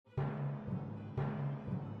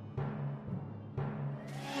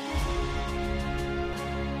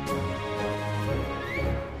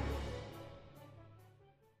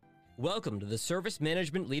Welcome to the Service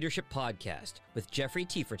Management Leadership Podcast with Jeffrey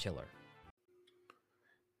Tiefertiller.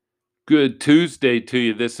 Good Tuesday to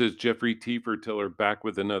you. This is Jeffrey Tiefertiller back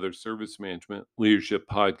with another Service Management Leadership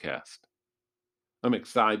Podcast. I'm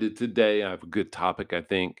excited today. I have a good topic, I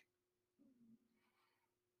think.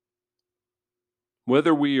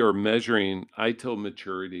 Whether we are measuring ITIL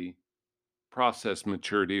maturity, process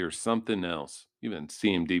maturity, or something else, even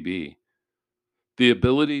CMDB, the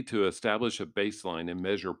ability to establish a baseline and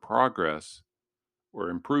measure progress or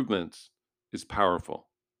improvements is powerful.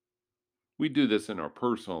 We do this in our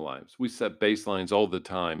personal lives. We set baselines all the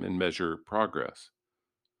time and measure progress.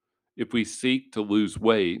 If we seek to lose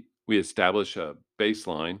weight, we establish a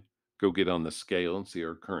baseline, go get on the scale and see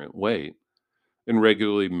our current weight, and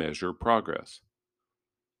regularly measure progress.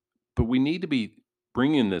 But we need to be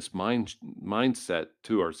bringing this mindset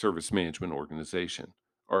to our service management organization,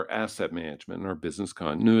 our asset management, and our business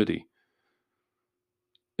continuity.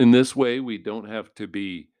 In this way, we don't have to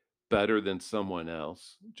be better than someone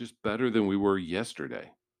else, just better than we were yesterday.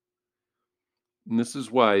 And this is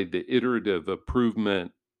why the iterative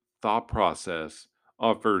improvement thought process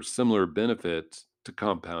offers similar benefits to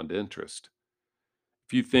compound interest.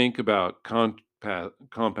 If you think about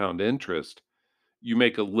compound interest, you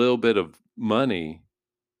make a little bit of money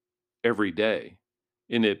every day,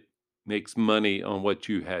 and it makes money on what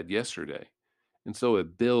you had yesterday. And so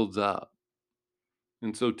it builds up.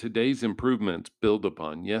 And so today's improvements build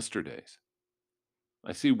upon yesterday's.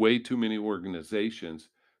 I see way too many organizations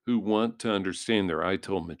who want to understand their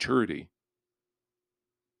ITIL maturity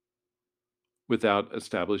without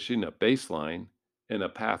establishing a baseline and a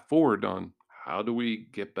path forward on how do we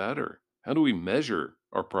get better? How do we measure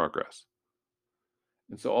our progress?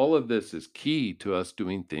 And so all of this is key to us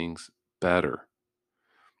doing things better.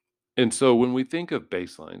 And so when we think of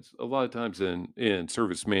baselines, a lot of times in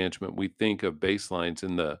service management, we think of baselines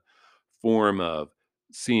in the form of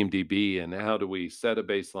CMDB and how do we set a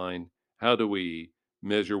baseline? How do we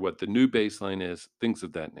measure what the new baseline is? Things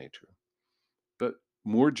of that nature. But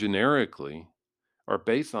more generically, our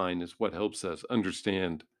baseline is what helps us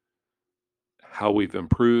understand how we've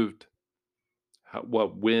improved,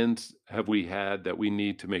 what wins have we had that we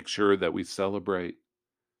need to make sure that we celebrate.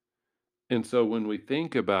 And so when we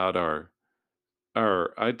think about our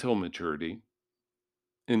ITIL maturity,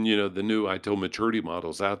 and the new ITIL maturity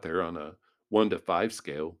models out there on a 1 to 5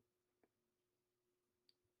 scale,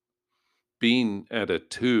 being at a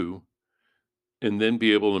 2 and then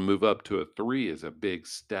be able to move up to a 3 is a big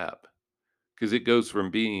step because it goes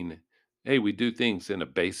from being, hey, we do things in a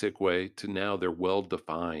basic way to now they're well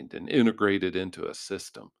defined and integrated into a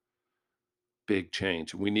system. Big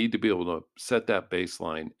change. We need to be able to set that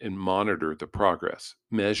baseline and monitor the progress,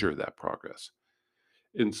 measure that progress.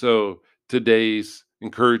 And so today's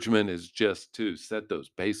encouragement is just to set those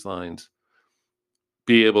baselines,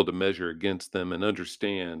 be able to measure against them, and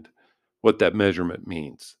understand what that measurement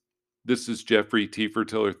means. This is Jeffrey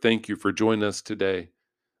Tiefertiller. Thank you for joining us today.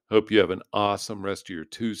 Hope you have an awesome rest of your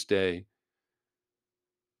Tuesday.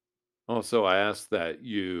 Also, I ask that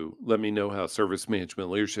you let me know how service management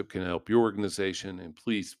leadership can help your organization, and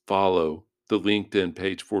please follow the LinkedIn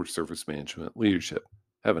page for Service Management Leadership.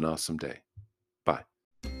 Have an awesome day.